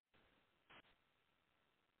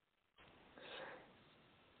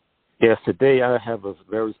Yes, today I have a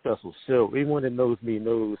very special show. Anyone that knows me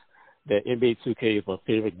knows that NBA 2K is my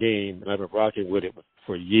favorite game, and I've been rocking with it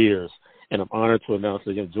for years. And I'm honored to announce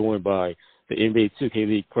that I'm joined by the NBA 2K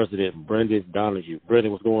League president, Brendan Donahue.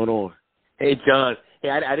 Brendan, what's going on? Hey, John. Hey,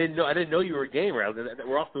 I didn't know you were a gamer.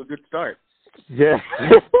 We're off to a good start. Yeah,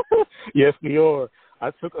 yes, we are. I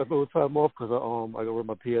took a little time off because I got rid of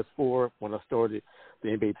my PS4 when I started the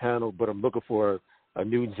NBA panel, but I'm looking for a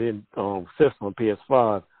new gen system on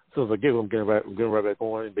PS5. So as I get it, I'm getting right back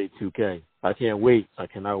on NBA 2K. I can't wait. I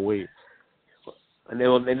cannot wait. And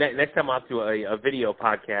then next time I'll have to do a video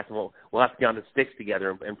podcast, and we'll have to get on the sticks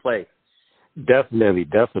together and play. Definitely.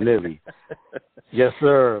 Yes,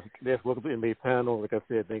 sir. Yes, welcome to the NBA panel. Like I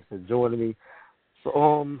said, thanks for joining me.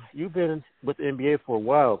 So, you've been with the NBA for a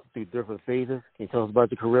while through different phases. Can you tell us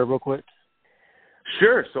about your career real quick?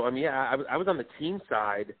 Sure. So, I was on the team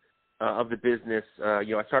side of the business. I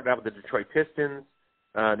started out with the Detroit Pistons,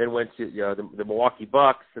 then went to the Milwaukee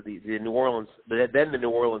Bucks, the New Orleans, then the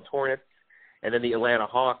New Orleans Hornets, and then the Atlanta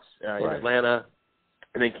Hawks in Atlanta,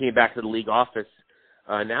 and then came back to the league office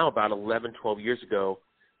now about 11, 12 years ago.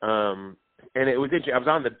 And it was interesting. I was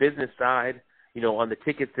on the business side, on the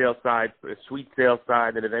ticket sales side, suite sales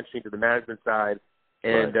side, and eventually to the management side,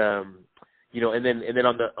 and right. And then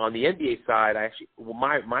on the NBA side,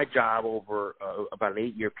 my job over about an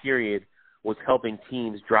 8-year period was helping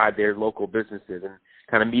teams drive their local businesses and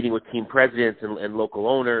kind of meeting with team presidents and local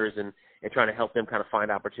owners and trying to help them kind of find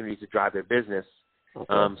opportunities to drive their business.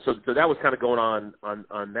 Okay. So that was kind of going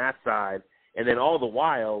on that side, and then all the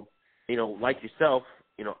while, like yourself,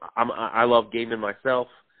 I love gaming myself.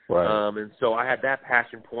 Right. And so I had that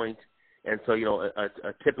passion point, and so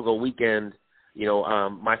a typical weekend,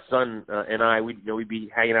 my son and I, we'd be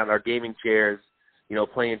hanging out in our gaming chairs,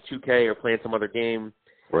 playing 2K or playing some other game,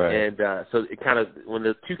 right. And so it kind of, when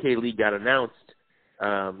the 2K League got announced,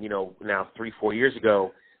 now 3-4 years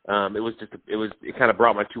ago, it kind of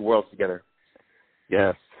brought my two worlds together.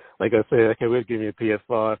 Yes, like I said, I can't wait to give me a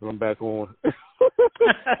PS5 and I'm back on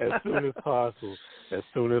as soon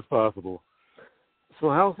as possible. So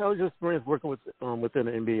how's your experience working within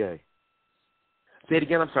the NBA? Say it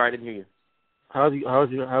again. I'm sorry, I didn't hear you. How do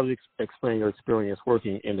you explain your experience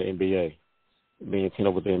working in the NBA, being teamed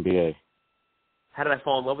up with the NBA? How did I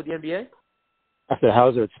fall in love with the NBA? I said,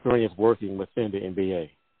 how's your experience working within the NBA?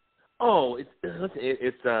 Oh,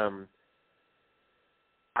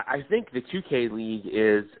 I think the 2K League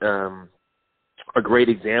is a great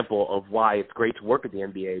example of why it's great to work at the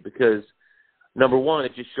NBA because, number one,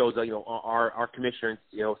 it just shows that our commissioner,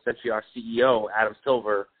 essentially our CEO Adam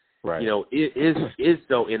Silver, right. is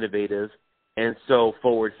so innovative and so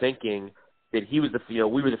forward thinking that he was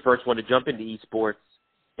we were the first one to jump into esports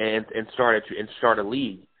and start a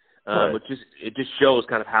league, right. it just shows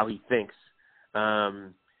kind of how he thinks.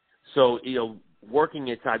 So working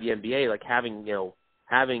inside the NBA, like having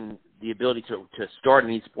the ability to start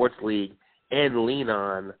an esports league and lean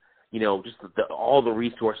on just all the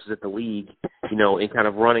resources at the league, in kind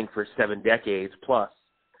of running for 7 decades plus.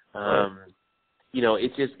 You don't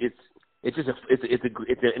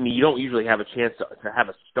usually have a chance to have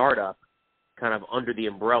a startup kind of under the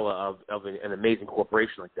umbrella of an amazing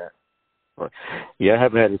corporation like that. Right. Yeah, I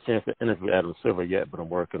haven't had a chance to interview Adam Silver yet, but I'm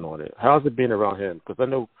working on it. How's it been around him? Because I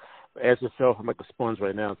know, as yourself, I'm like a sponge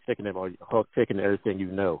right now, taking everything you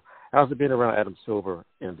know. How's it been around Adam Silver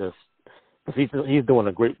and this? Because he's doing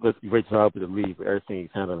a great job with the league for everything he's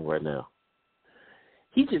handling right now.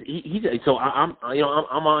 So I'm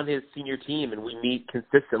on his senior team and we meet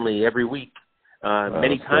consistently every week,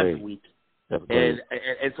 many times a week. And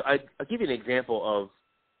so I'll give you an example of,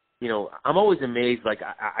 I'm always amazed. Like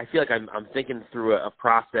I feel like I'm thinking through a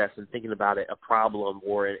process and thinking about a problem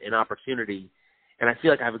or an opportunity, and I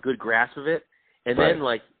feel like I have a good grasp of it. And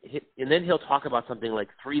then he'll talk about something like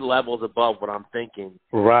 3 levels above what I'm thinking.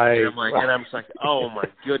 Right. And I'm just like, oh my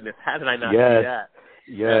goodness, how did I not see that?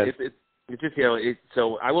 Yes. It's just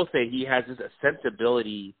so I will say he has a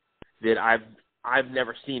sensibility that I've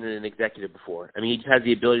never seen in an executive before. I mean, he just has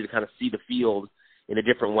the ability to kind of see the field in a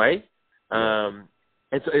different way.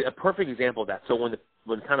 And so a perfect example of that. So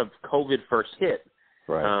when kind of COVID first hit,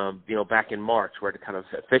 right. Back in March, where it kind of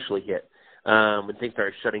officially hit, when things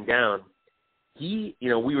started shutting down, we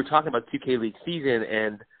were talking about the 2K League season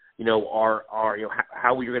and, our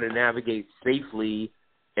how we were going to navigate safely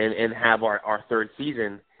and have our third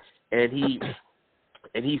season. And he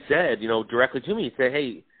said, directly to me, he said,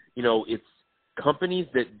 hey, it's companies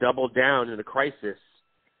that double down in a crisis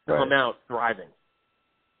come out thriving.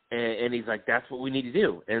 And he's like, that's what we need to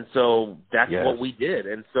do. And so that's what we did.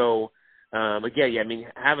 And so, again,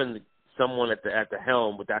 having someone at the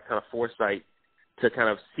helm with that kind of foresight to kind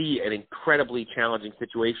of see an incredibly challenging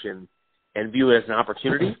situation and view it as an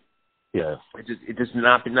opportunity. Yes. It just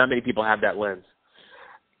not many people have that lens.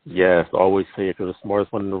 Yes, always say if you're the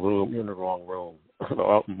smartest one in the room, you're in the wrong room.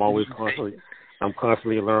 I'm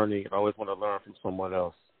constantly learning and always want to learn from someone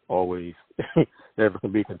else. Always. Never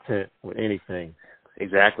can be content with anything.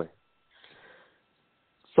 Exactly.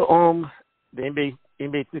 So the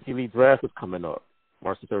NBA 2K League draft is coming up,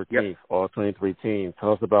 March the 13th. Yep. All 23 teams.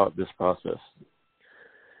 Tell us about this process.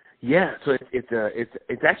 Yeah, so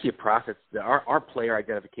it's actually a process. Our player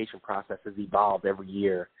identification process has evolved every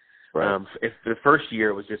year. Right. If the first year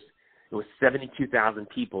it was 72,000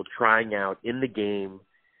 people trying out in the game.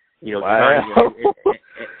 Wow.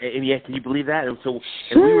 And yeah, can you believe that?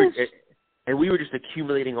 And we were just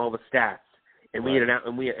accumulating all the stats, and we had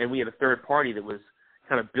we had a third party that was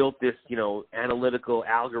kind of built this analytical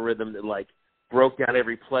algorithm that like broke down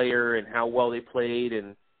every player and how well they played,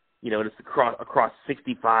 and it's across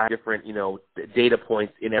 65 different data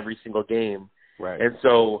points in every single game. Right. And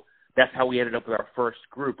so that's how we ended up with our first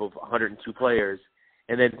group of 102 players.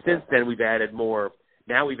 And then since then we've added more.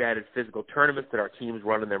 Now we've added physical tournaments that our teams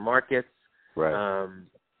run in their markets. Right.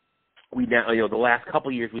 We now, the last couple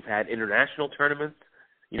of years we've had international tournaments.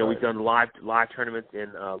 Right. We've done live tournaments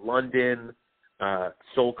in London,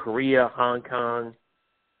 Seoul, Korea, Hong Kong.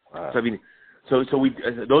 Wow. So I mean, so we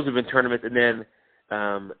those have been tournaments, and then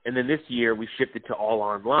this year we shifted to all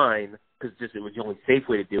online because it was the only safe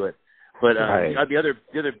way to do it. But right. the other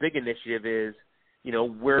big initiative is,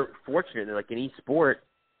 we're fortunate that like in eSport,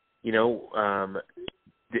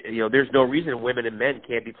 there's no reason women and men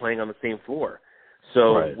can't be playing on the same floor.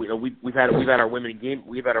 So right. we've had our women in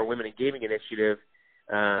gaming initiative,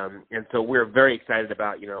 and so we're very excited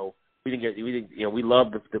about we think we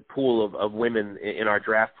love the pool of women in our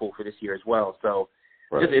draft pool for this year as well. So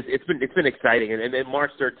right. it's been exciting, and then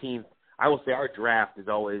March 13th, I will say our draft is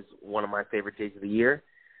always one of my favorite days of the year.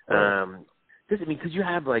 Right. Because you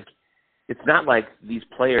have it's not like these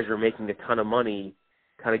players are making a ton of money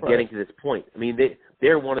kind of getting to this point. I mean,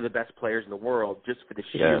 they're one of the best players in the world just for the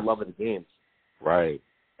sheer love of the game. Right.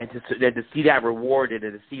 And to see that rewarded,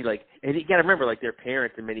 and to see and you got to remember, their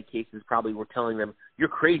parents in many cases probably were telling them, "You're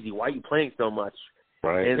crazy. Why are you playing so much?"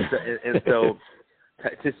 Right. And so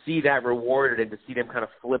to see that rewarded, and to see them kind of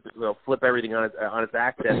flip everything on its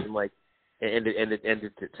axis, and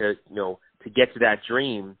to get to that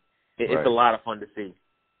dream, it's a lot of fun to see.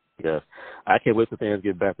 Yes. I can't wait for things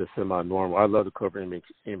get back to semi-normal. I love to cover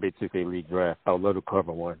NBA 2K League draft. I would love to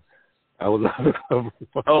cover one. I would love to cover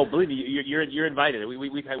one. Oh, believe me, you're invited.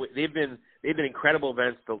 They've been incredible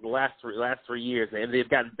events the last 3 years, and they've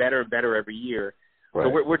gotten better and better every year. Right. So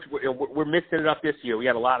we're mixing it up this year. We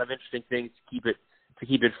got a lot of interesting things to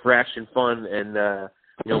keep it fresh and fun, and on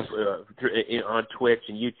Twitch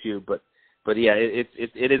and YouTube. But yeah, it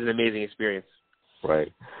is an amazing experience.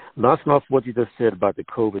 Right. Bouncing off what you just said about the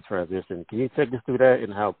COVID transition, can you take us through that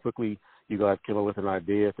and how quickly you guys came up with an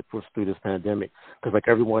idea to push through this pandemic? Because like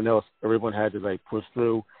everyone else, everyone had to push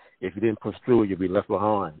through. If you didn't push through, you'd be left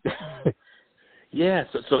behind. Yeah.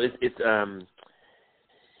 So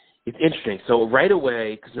it's interesting. So right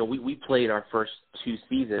away, because we played our first 2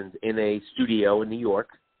 seasons in a studio in New York.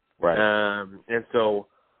 Right. And so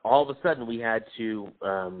all of a sudden we had to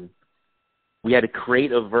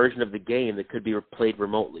create a version of the game that could be played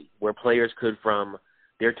remotely, where players could, from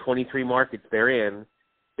their 23 markets they're in,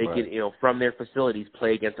 they could, from their facilities,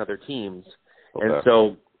 play against other teams.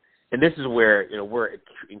 Okay. And this is where, we're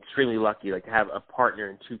extremely lucky, to have a partner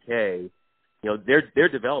in 2K. Their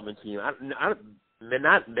development team,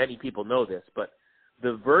 not many people know this, but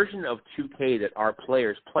the version of 2K that our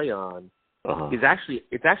players play on is actually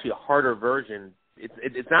a harder version.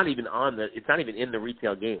 It's not even in the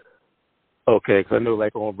retail game. Okay, because I know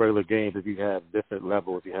on regular games, if you have different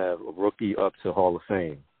levels, you have rookie up to Hall of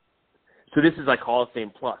Fame. So this is Hall of Fame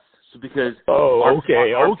plus. So because our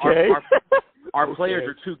players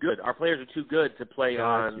are too good. Our players are too good to play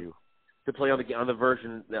on the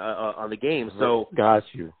version on the game. So got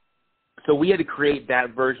you. So we had to create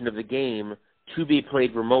that version of the game to be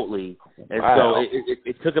played remotely, and wow. So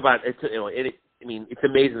it took about it's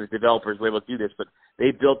amazing the developers were able to do this, but they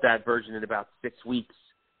built that version in about 6 weeks.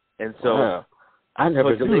 And so wow. I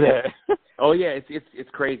never knew that. Oh yeah, it's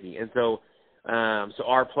crazy. And so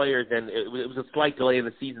our players, then it was a slight delay in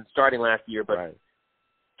the season starting last year, but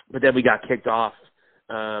then we got kicked off.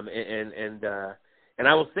 And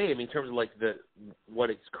I will say, in terms of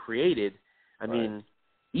what it's created,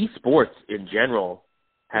 esports in general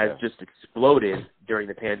has just exploded during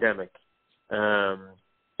the pandemic. And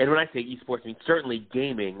when I say esports, certainly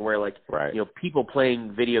gaming, where people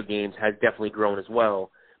playing video games has definitely grown as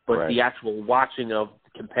well. but right. the actual watching of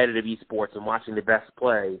competitive esports and watching the best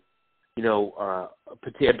play, in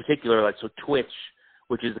particular, like so Twitch,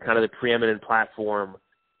 which is kind of the preeminent platform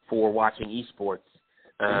for watching esports,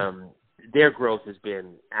 their growth has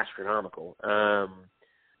been astronomical.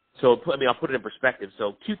 So I'll put it in perspective.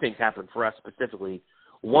 So two things happened for us specifically.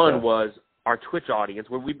 One was our Twitch audience,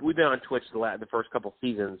 where we've been on Twitch the first couple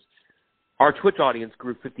seasons. Our Twitch audience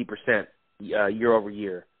grew 50% year over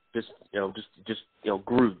year. Just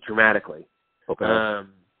grew dramatically. Okay.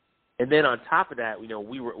 And then on top of that, we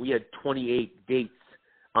had 28 dates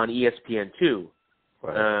on ESPN2.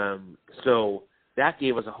 Right. So that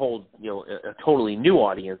gave us a whole, a totally new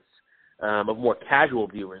audience of more casual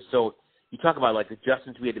viewers. So you talk about like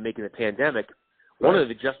adjustments we had to make in the pandemic. One of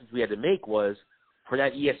the adjustments we had to make was for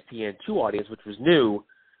that ESPN2 audience, which was new,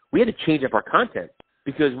 we had to change up our content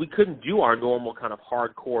because we couldn't do our normal kind of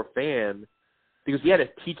hardcore fan because we had to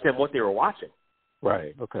teach them what they were watching.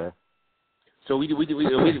 Right. Okay. So we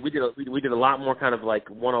did a lot more kind of like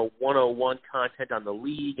 101 content on the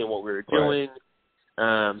league and what we were doing.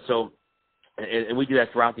 Right. And we do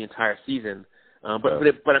that throughout the entire season. But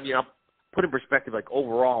I mean, I'll put in perspective, like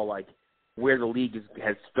overall, like where the league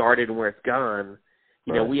has started and where it's gone.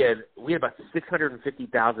 We had about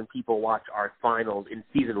 650,000 people watch our finals in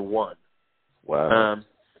season 1. Wow.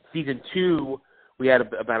 Season 2, we had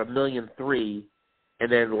about 1.3 million,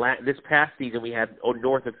 and then this past season we had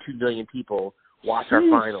north of 2 million people watch our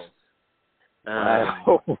finals.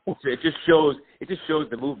 Wow. So it just shows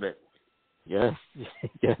the movement. Yes.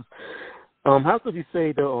 Yes. How could you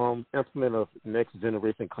say the implement of next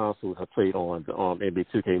generation consoles have played on the NBA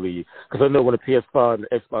 2K League? Because I know when the PS5 and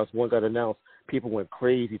the Xbox One got announced, people went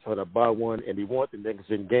crazy trying to buy one, and they want the next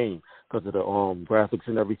gen game because of the graphics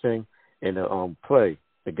and everything, and the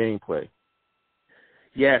gameplay.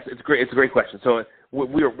 Yes, it's great. It's a great question. So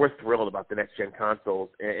we're thrilled about the next gen consoles,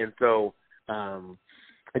 and so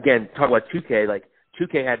again, talk about 2K. Like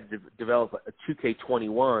 2K had to develop a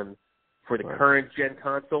 2K21 for the current gen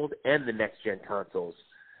consoles and the next gen consoles,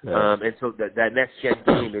 and so that next gen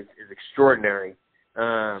game is extraordinary,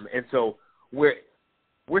 and so we're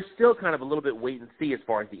still kind of a little bit wait and see as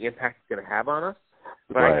far as the impact it's going to have on us.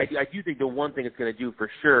 But I do think the one thing it's going to do for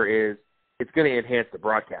sure is it's going to enhance the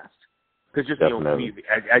broadcast. Because just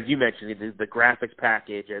as you mentioned, the graphics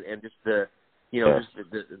package and just the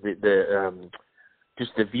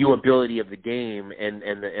just the viewability of the game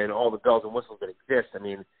and all the bells and whistles that exist. I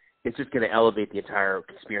mean, it's just going to elevate the entire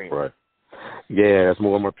experience. Right. Yeah, as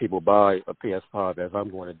more and more people buy a PS5, as I'm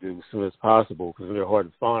going to do as soon as possible, because they're hard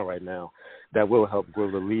to find right now, that will help grow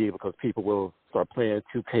the league because people will start playing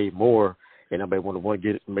 2K more, and everybody want to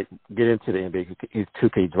get into the NBA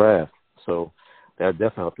 2K draft. So that'll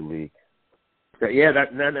definitely help the league. Yeah,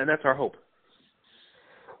 that's our hope.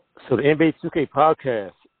 So the NBA 2K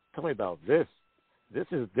podcast, tell me about this. That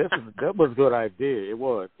was a good idea. It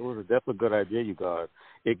was definitely a good idea, you guys.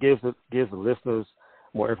 It gives the listeners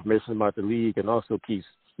more information about the league and also keeps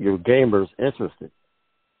your gamers interested.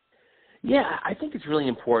 Yeah, I think it's really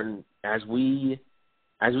important as we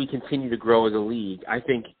continue to grow as a league. I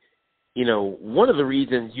think, one of the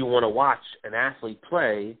reasons you want to watch an athlete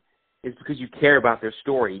play is because you care about their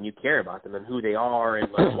story and you care about them and who they are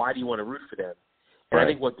and like, why do you want to root for them. And I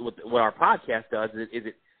think what our podcast does is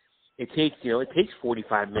it takes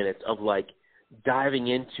 45 minutes of like diving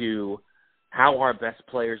into how our best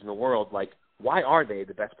players in the world, like why are they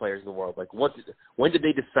the best players in the world? Like when did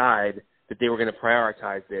they decide that they were going to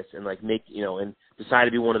prioritize this and like make, and decide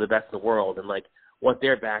to be one of the best in the world and like what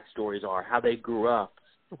their backstories are, how they grew up.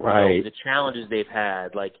 Right. The challenges they've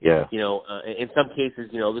had, like, yeah. In some cases,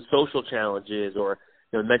 the social challenges or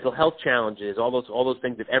mental health challenges, all those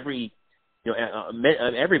things that everybody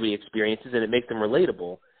experiences, and it makes them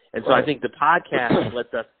relatable. And so I think the podcast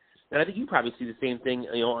lets us, and I think you probably see the same thing,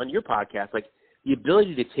 on your podcast, like the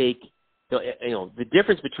ability to take, the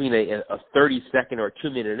difference between a 30-second or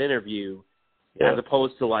 2-minute interview as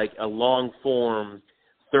opposed to like a long form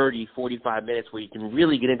 30, 45 minutes where you can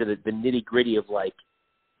really get into the nitty gritty of like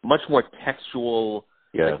much more textual,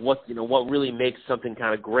 like what really makes something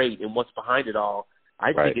kind of great and what's behind it all.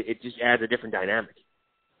 I think it just adds a different dynamic.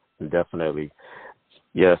 Definitely.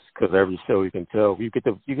 Yes, because every show you can tell, you get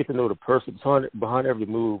to know the person behind every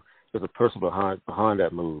move. There's a person behind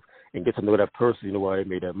that move, and get to know that person. Why they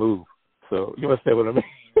made that move. So you understand what I mean?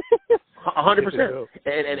 100%.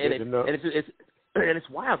 And it's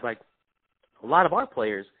wild. Like a lot of our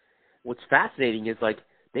players, what's fascinating is like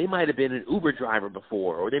they might have been an Uber driver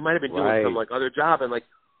before, or they might have been doing some like other job, and like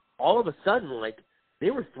all of a sudden, like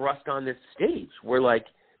they were thrust on this stage where like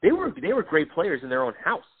they were great players in their own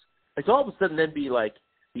house. Like to all of a sudden then be like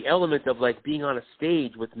the element of like being on a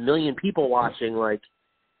stage with a million people watching, like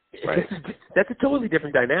right. that's a totally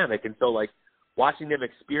different dynamic. And so like watching them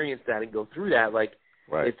experience that and go through that, like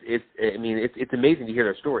right. it's amazing to hear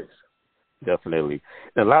their stories. Definitely.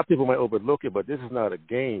 And a lot of people might overlook it, but this is not a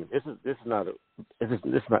game. This is not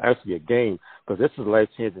actually a game, because this is a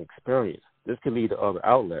life-changing experience. This can lead to other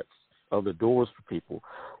outlets, other doors for people.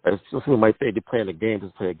 Like, some people might think they're playing a game to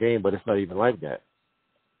play a game, but it's not even like that.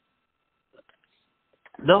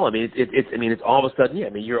 No, I mean it's all of a sudden, yeah. I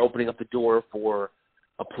mean, you're opening up the door for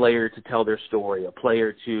a player to tell their story, a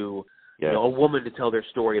player to, a woman to tell their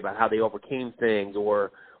story about how they overcame things,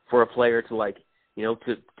 or for a player to like,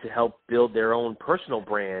 to help build their own personal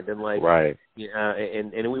brand, and like, right.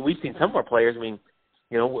 And we've seen some of our players. I mean,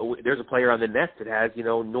 there's a player on the Nets that has,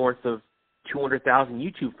 north of 200,000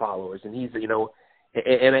 YouTube followers, and he's,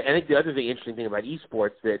 and I think the other interesting thing about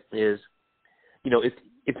esports that is,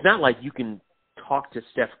 it's not like you can talk to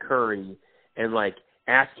Steph Curry and like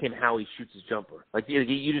ask him how he shoots his jumper. Like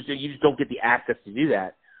you just don't get the access to do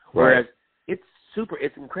that. Right. Whereas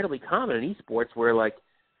it's incredibly common in esports where like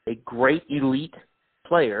a great elite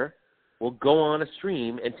player will go on a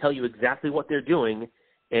stream and tell you exactly what they're doing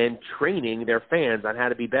and training their fans on how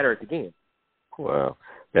to be better at the game. Wow,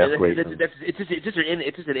 that's great. It's just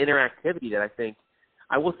an interactivity that I think,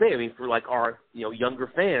 I will say, I mean, for like our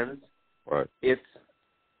younger fans, right. It's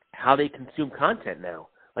how they consume content now.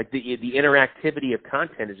 Like the interactivity of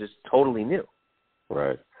content is just totally new.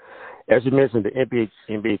 Right. As you mentioned, the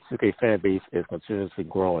NBA 2K fan base is continuously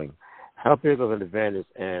growing. How big of an advantage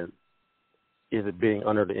and is it being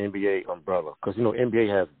under the NBA umbrella? Because NBA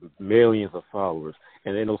has millions of followers,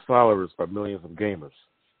 and then those followers are millions of gamers.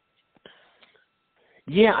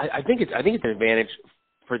 Yeah, I think it's an advantage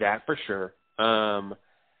for that, for sure.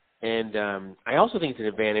 And I also think it's an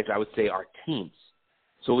advantage, I would say, our teams.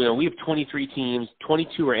 So we have 23 teams,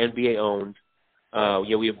 22 are NBA owned.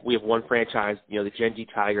 We have one franchise, the Genji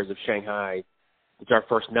Tigers of Shanghai. It's our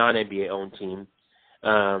first non-NBA owned team.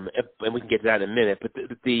 And we can get to that in a minute. But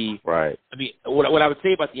the right. I mean, what I would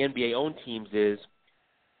say about the NBA owned teams is,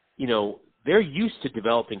 they're used to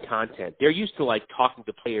developing content. They're used to like talking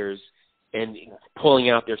to players and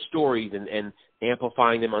pulling out their stories and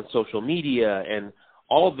amplifying them on social media and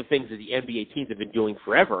all of the things that the NBA teams have been doing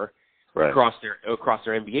forever, right, across their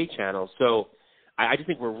NBA channels. So I just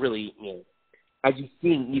think we're really, as you're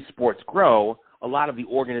seeing esports grow, a lot of the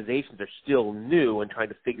organizations are still new and trying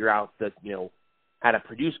to figure out how to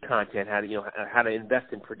produce content, how to invest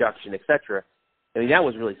in production, etc. I mean, that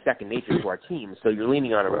was really second nature to our team. So you're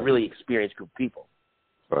leaning on a really experienced group of people.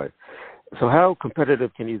 Right. So how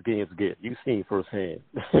competitive can these games get? You've seen firsthand.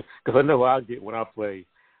 Because I know I get when I play.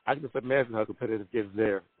 I can just imagine how competitive it gets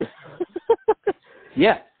there.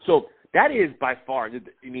 Yeah. So that is by far,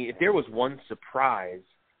 I mean, if there was one surprise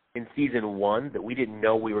in season one that we didn't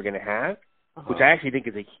know we were going to have, which I actually think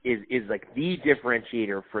is like the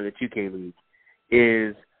differentiator for the 2K League,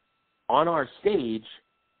 is on our stage,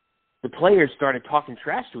 the players started talking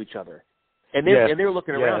trash to each other. And they're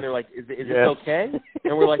looking around. They're like, "Is this okay?"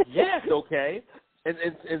 And we're like, "Yeah, it's okay."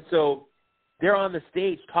 And so they're on the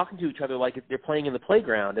stage talking to each other like they're playing in the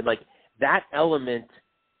playground, and like that element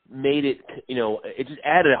made it, it just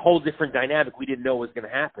added a whole different dynamic we didn't know was going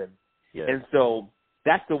to happen. Yes. And so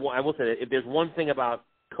that's the one. I will say that if there's one thing about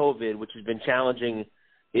COVID which has been challenging,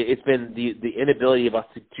 it's been the inability of us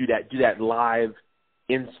to do that live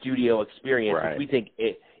in studio experience. Right. We think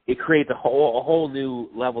it creates a whole new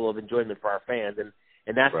level of enjoyment for our fans, and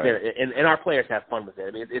that's right, there. And our players have fun with it.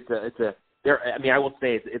 I mean, I will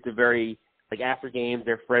say it's a very, like, after games,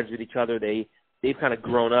 they're friends with each other. They've kind of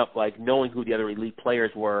grown up like knowing who the other elite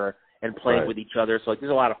players were and playing with each other. So like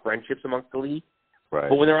there's a lot of friendships amongst the league. Right.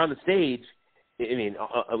 But when they're on the stage, I mean,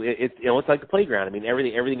 it's like the playground. I mean,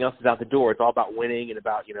 everything else is out the door. It's all about winning and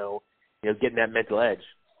about getting that mental edge.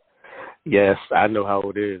 Yes, I know how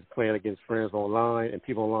it is playing against friends online and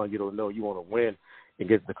people online you don't know. You want to win and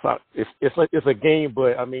get the clock. It's like it's a game,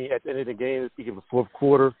 but I mean at the end of the game, it's the fourth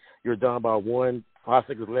quarter. You're down by 1, 5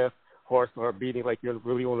 seconds left. Heart start beating like you're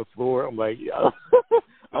really on the floor. I'm like, I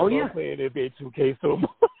love playing NBA 2K so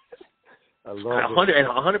much. I love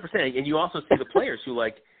 100%. And you also see the players who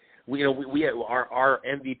like. We our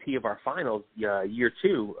MVP of our finals year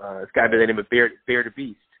 2, this guy by the name of Bear the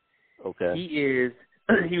Beast. Okay.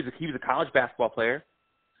 He was a college basketball player,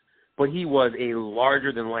 but he was a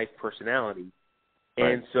larger than life personality,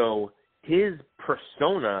 and so his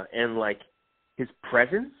persona and like his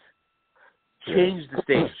presence changed the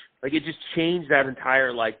stage. Like it just changed that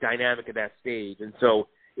entire like dynamic of that stage, and so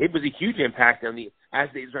it was a huge impact on as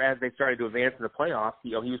they started to advance in the playoffs.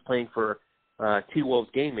 He was playing for T-Wolves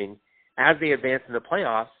Gaming. as they advanced in the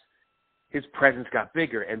playoffs, his presence got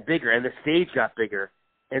bigger and bigger, and the stage got bigger.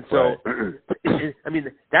 And so, right. I mean,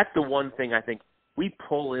 that's the one thing I think we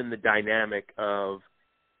pull in the dynamic of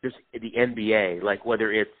just the NBA, like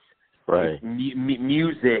whether it's right.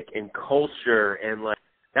 music and culture, and like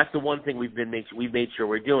that's the one thing we've made sure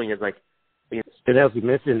we're doing is like. And as we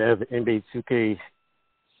mentioned, as the NBA 2K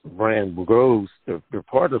brand grows, the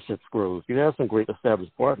partnerships grows. You have some great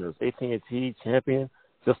established partners, AT&T, Champion,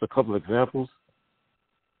 just a couple of examples.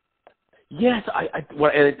 Yes, and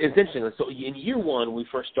it's interesting. So in year one, when we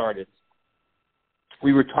first started,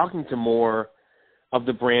 we were talking to more of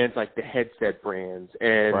the brands like the headset brands,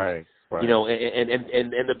 and right. you know,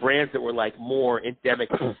 and the brands that were like more endemic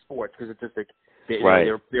to sports because it's just like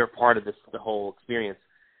they're part of the whole experience.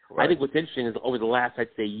 Right. I think what's interesting is over the last, I'd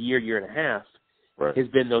say, year and a half, right. has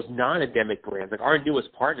been those non-endemic brands. Like our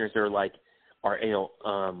newest partners are like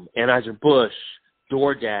Anheuser-Busch,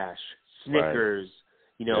 DoorDash, Snickers. Right.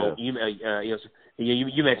 You know, you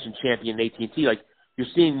mentioned Champion and AT&T. Like you're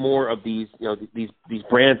seeing more of these, these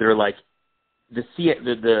brands that are like the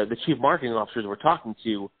chief marketing officers we're talking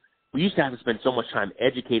to. We used to have to spend so much time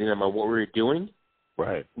educating them on what we were doing.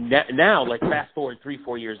 Right. Now, like fast forward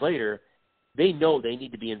 3-4 years later, they know they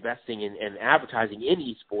need to be investing in and advertising in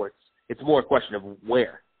esports. It's more a question of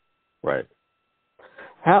where. Right.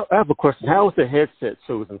 I have a question. How is the headset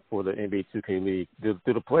chosen for the NBA 2K League? Do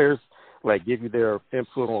the players give you their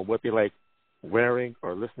input on what they like wearing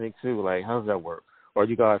or listening to? Like, how does that work? Or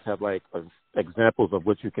you guys have examples of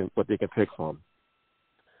what they can pick from?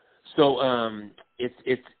 So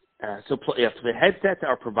the headsets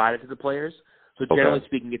are provided to the players. So generally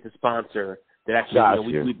speaking, it's a sponsor that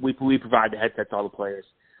actually we provide the headsets to all the players.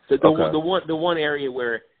 So the one area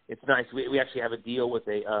where it's nice, we actually have a deal with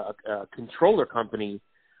a controller company,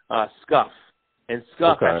 Scuf, and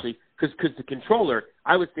Scuf actually. Because the controller,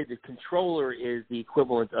 I would say the controller is the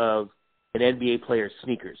equivalent of an NBA player's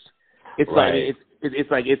sneakers. It's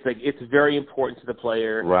it's very important to the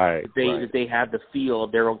player that they have the feel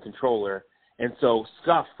of their own controller, and so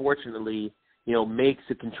Scuf fortunately makes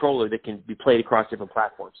a controller that can be played across different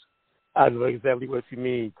platforms. I know exactly what you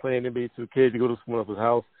mean. Playing NBA 2K, you go to someone else's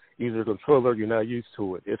house, use a controller, you're not used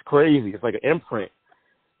to it. It's crazy. It's like an imprint.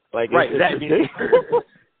 And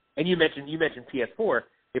you mentioned PS4.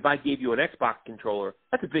 If I gave you an Xbox controller,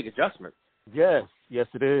 that's a big adjustment. Yes,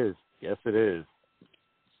 it is. Yes, it is.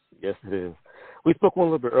 We spoke one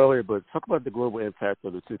a little bit earlier, but talk about the global impact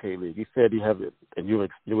of the 2K League. You said you have a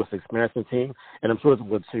U.S. expansion team, and I'm sure it's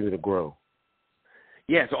going to continue to grow.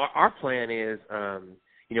 Yeah, so our plan is,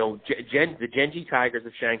 the Genji Tigers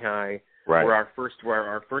of Shanghai were our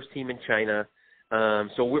first team in China.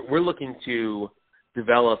 So we're looking to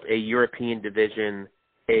develop a European division,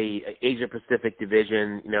 a Asia Pacific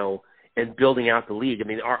division, and building out the league. I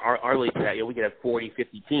mean, our league, we could have 40,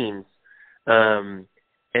 50 teams, and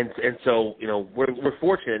so we're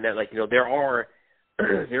fortunate that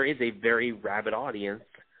there is a very rabid audience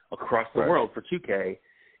across the world for 2K.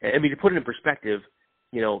 I mean, to put it in perspective,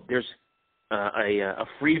 there's a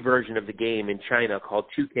free version of the game in China called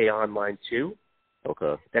 2K Online 2.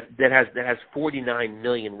 Okay. That has 49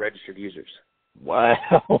 million registered users.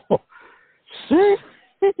 Wow.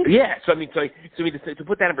 Yeah, so to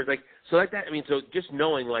put that in perspective, so just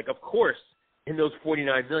knowing, of course, in those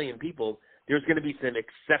 49 million people, there's going to be some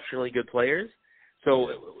exceptionally good players. So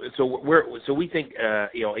we think a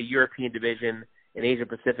European division, an Asia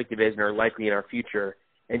Pacific division are likely in our future,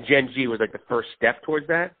 and Gen G was the first step towards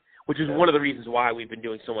that, which is one of the reasons why we've been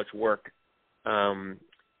doing so much work in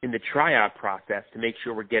the tryout process to make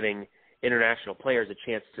sure we're getting international players a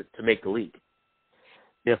chance to make the league.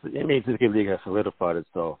 Yes, the NBA 2K League has solidified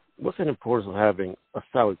itself. What's the importance of having a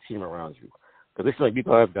solid team around you? Because it's like you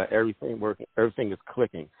guys got everything working, everything is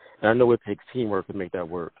clicking, and I know it takes teamwork to make that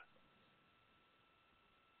work.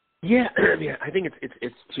 Yeah, I think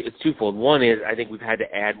it's twofold. One is I think we've had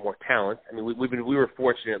to add more talent. I mean, we were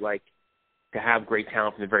fortunate to have great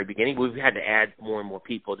talent from the very beginning, but we've had to add more and more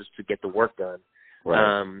people just to get the work done.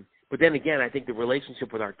 Right. But then again, I think the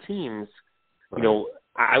relationship with our teams,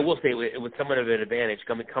 I will say it was somewhat of an advantage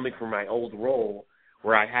coming from my old role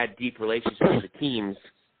where I had deep relationships with the teams,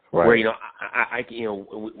 where we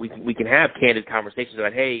can have candid conversations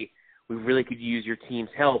about, hey, we really could use your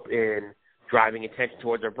team's help in driving attention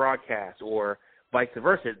towards our broadcast, or vice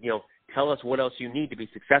versa. Tell us what else you need to be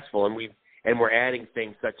successful, and we're adding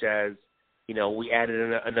things such as, we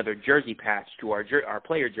added another jersey patch to our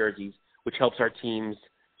player jerseys, which helps our teams,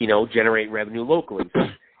 generate revenue locally. So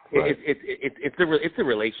it's the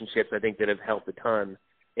relationships I think that have helped a ton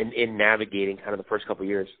in navigating kind of the first couple of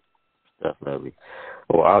years. Definitely.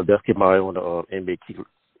 Well, I'll just keep my eye on the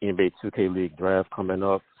NBA 2K League draft coming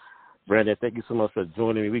up. Brandon, thank you so much for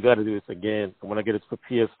joining me. We got to do this again. When I get it for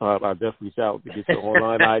PS5, I'll definitely reach out to get your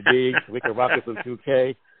online ID. We can rock it some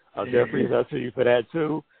 2K. I'll definitely reach out to you for that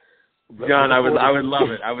too. John, I would love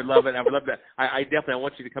it. I would love it. I would love that. I definitely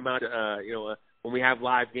want you to come out. When we have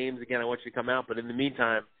live games again, I want you to come out. But in the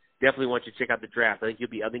meantime, definitely want you to check out the draft. I think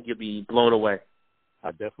you'll be blown away. I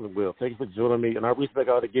definitely will. Thank you for joining me, and I'll reach back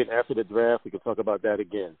out again after the draft. We can talk about that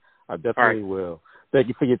again. I definitely will. Thank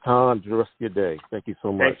you for your time. Enjoy the rest of your day. Thank you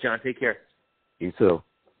so much. Thanks, John. Take care. You too.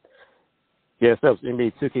 Yes, that was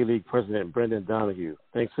NBA 2K League President Brendan Donahue.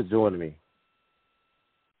 Thanks for joining me.